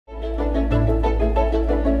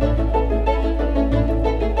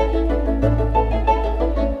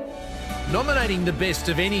being the best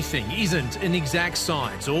of anything isn't an exact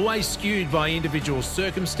science, always skewed by individual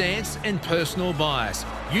circumstance and personal bias.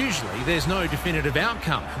 Usually there's no definitive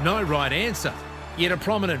outcome, no right answer. Yet a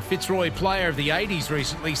prominent Fitzroy player of the 80s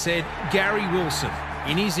recently said, Gary Wilson,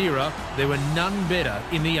 in his era, there were none better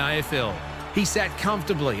in the AFL. He sat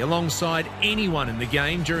comfortably alongside anyone in the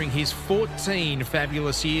game during his 14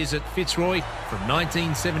 fabulous years at Fitzroy from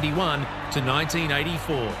 1971 to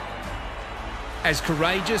 1984. As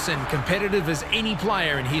courageous and competitive as any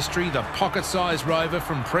player in history, the pocket-sized rover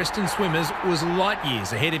from Preston Swimmers was light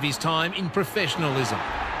years ahead of his time in professionalism.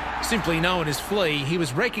 Simply known as Flea, he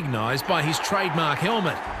was recognised by his trademark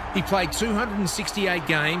helmet. He played 268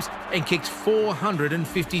 games and kicked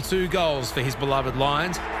 452 goals for his beloved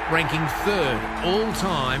Lions, ranking third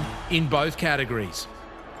all-time in both categories.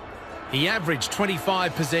 He averaged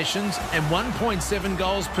 25 possessions and 1.7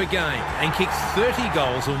 goals per game and kicked 30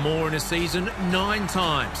 goals or more in a season 9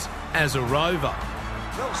 times as a rover.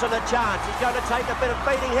 Wilson a chance. He's going to take a bit of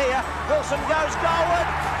beating here. Wilson goes goalward.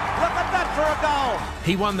 Look at that for a goal.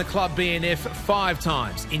 He won the club BNF 5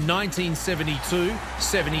 times in 1972,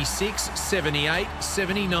 76, 78,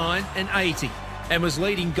 79 and 80 and was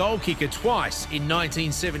leading goal kicker twice in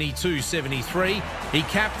 1972-73. He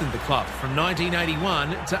captained the club from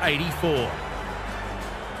 1981 to 84.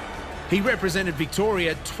 He represented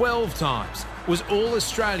Victoria 12 times, was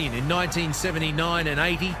All-Australian in 1979 and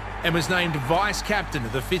 80 and was named vice-captain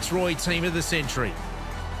of the Fitzroy Team of the Century.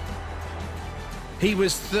 He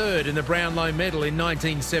was third in the Brownlow Medal in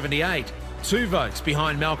 1978, 2 votes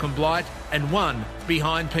behind Malcolm Blight and 1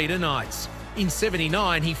 behind Peter Knights. In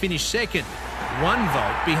 79, he finished second, 1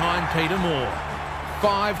 vote behind Peter Moore.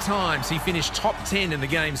 5 times he finished top 10 in the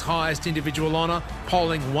game's highest individual honour,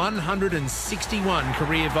 polling 161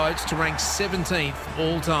 career votes to rank 17th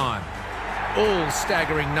all-time. All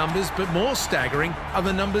staggering numbers, but more staggering are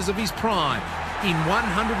the numbers of his prime. In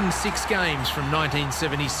 106 games from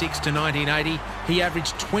 1976 to 1980, he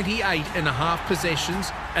averaged 28.5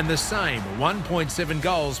 possessions and the same 1.7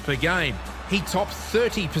 goals per game. He topped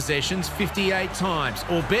 30 possessions 58 times,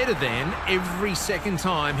 or better than every second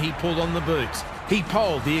time he pulled on the boots. He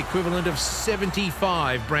polled the equivalent of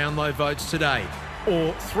 75 Brownlow votes today,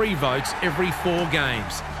 or 3 votes every 4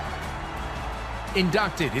 games.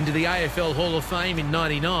 Inducted into the AFL Hall of Fame in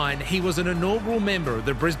 '99, he was an inaugural member of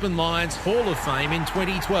the Brisbane Lions Hall of Fame in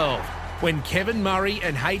 2012, when Kevin Murray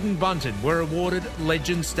and Hayden Bunton were awarded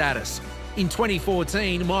legend status. In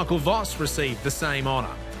 2014, Michael Voss received the same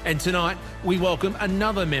honour. And tonight, we welcome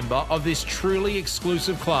another member of this truly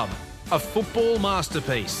exclusive club, a football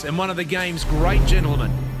masterpiece and one of the game's great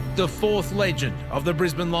gentlemen, the 4th legend of the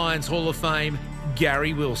Brisbane Lions Hall of Fame,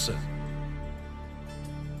 Gary Wilson.